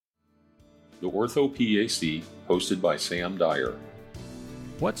the orthoPAC, hosted by Sam Dyer.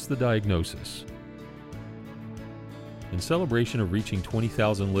 What's the diagnosis? In celebration of reaching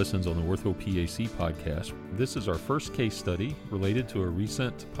 20,000 listens on the orthoPAC podcast, this is our first case study related to a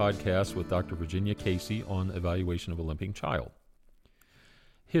recent podcast with Dr. Virginia Casey on evaluation of a limping child.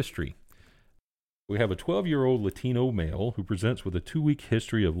 History. We have a 12-year-old Latino male who presents with a 2-week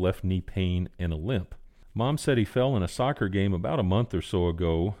history of left knee pain and a limp. Mom said he fell in a soccer game about a month or so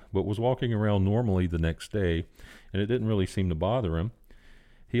ago, but was walking around normally the next day, and it didn't really seem to bother him.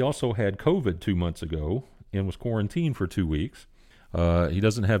 He also had COVID 2 months ago and was quarantined for 2 weeks. He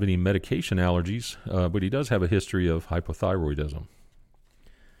doesn't have any medication allergies, but he does have a history of hypothyroidism.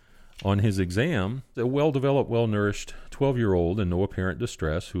 On his exam, a well-developed, well-nourished 12-year-old in no apparent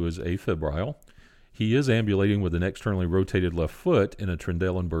distress who is afebrile. He is ambulating with an externally rotated left foot in a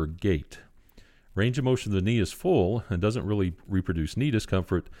Trendelenburg gait. Range of motion of the knee is full and doesn't really reproduce knee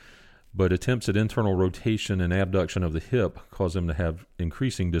discomfort, but attempts at internal rotation and abduction of the hip cause him to have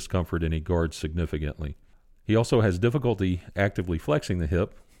increasing discomfort, and he guards significantly. He also has difficulty actively flexing the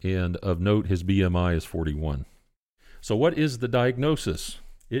hip, and of note, his BMI is 41. So what is the diagnosis?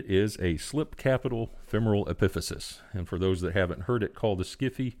 It is a slip capital femoral epiphysis, and for those that haven't heard it called a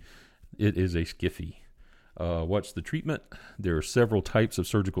SCFE, it is a SCFE. What's the treatment? There are several types of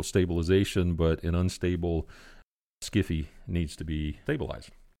surgical stabilization, but an unstable SCFE needs to be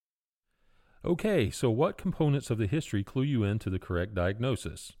stabilized. Okay, so what components of the history clue you into the correct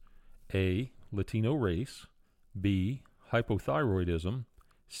diagnosis? A, Latino race. B, hypothyroidism.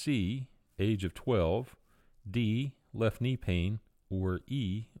 C, age of 12. D, left knee pain. Or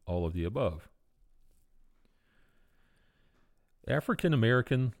E, all of the above. African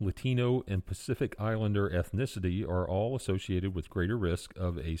American, Latino, and Pacific Islander ethnicity are all associated with greater risk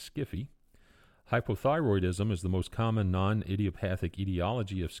of a SCFE. Hypothyroidism is the most common non-idiopathic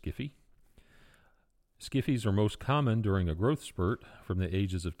etiology of SCFE. SCFEs are most common during a growth spurt from the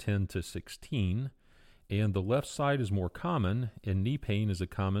ages of 10 to 16, and the left side is more common, and knee pain is a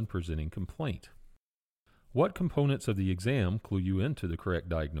common presenting complaint. What components of the exam clue you into the correct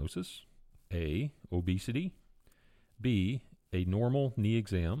diagnosis? A, obesity. B, a normal knee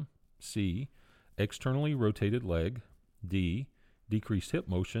exam. C, externally rotated leg. D, decreased hip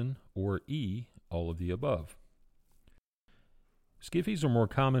motion. Or E, all of the above. SCFEs are more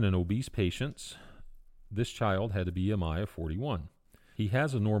common in obese patients. This child had a BMI of 41. He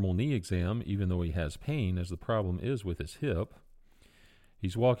has a normal knee exam even though he has pain, as the problem is with his hip.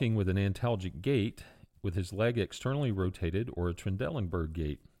 He's walking with an antalgic gait with his leg externally rotated, or a Trendelenburg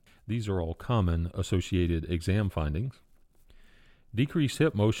gait. These are all common associated exam findings. Decreased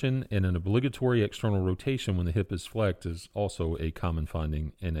hip motion and an obligatory external rotation when the hip is flexed is also a common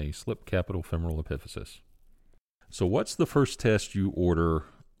finding in a slip capital femoral epiphysis. So what's the first test you order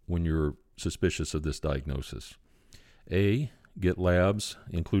when you're suspicious of this diagnosis? A, get labs,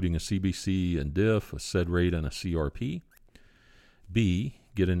 including a CBC and diff, a SED rate, and a CRP. B,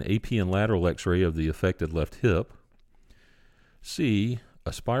 get an AP and lateral x-ray of the affected left hip. C,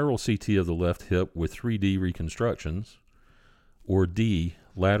 a spiral CT of the left hip with 3D reconstructions. Or D,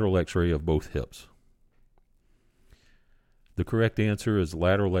 lateral x-ray of both hips. The correct answer is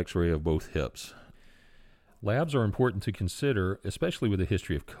lateral x-ray of both hips. Labs are important to consider, especially with a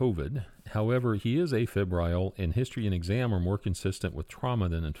history of COVID. However, he is afebrile, and history and exam are more consistent with trauma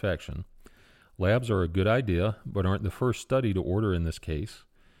than infection. Labs are a good idea, but aren't the first study to order in this case.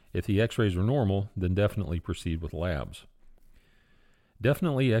 If the x-rays are normal, then definitely proceed with labs.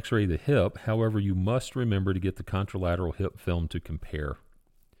 Definitely x-ray the hip, however, you must remember to get the contralateral hip film to compare.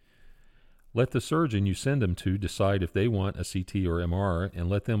 Let the surgeon you send them to decide if they want a CT or MR, and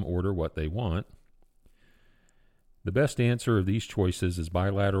let them order what they want. The best answer of these choices is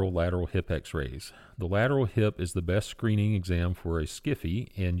bilateral lateral hip x-rays. The lateral hip is the best screening exam for a SCFE,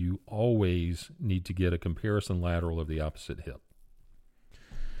 and you always need to get a comparison lateral of the opposite hip.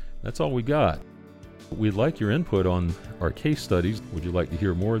 That's all we got. We'd like your input on our case studies. Would you like to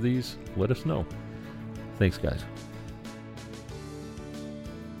hear more of these? Let us know. Thanks, guys.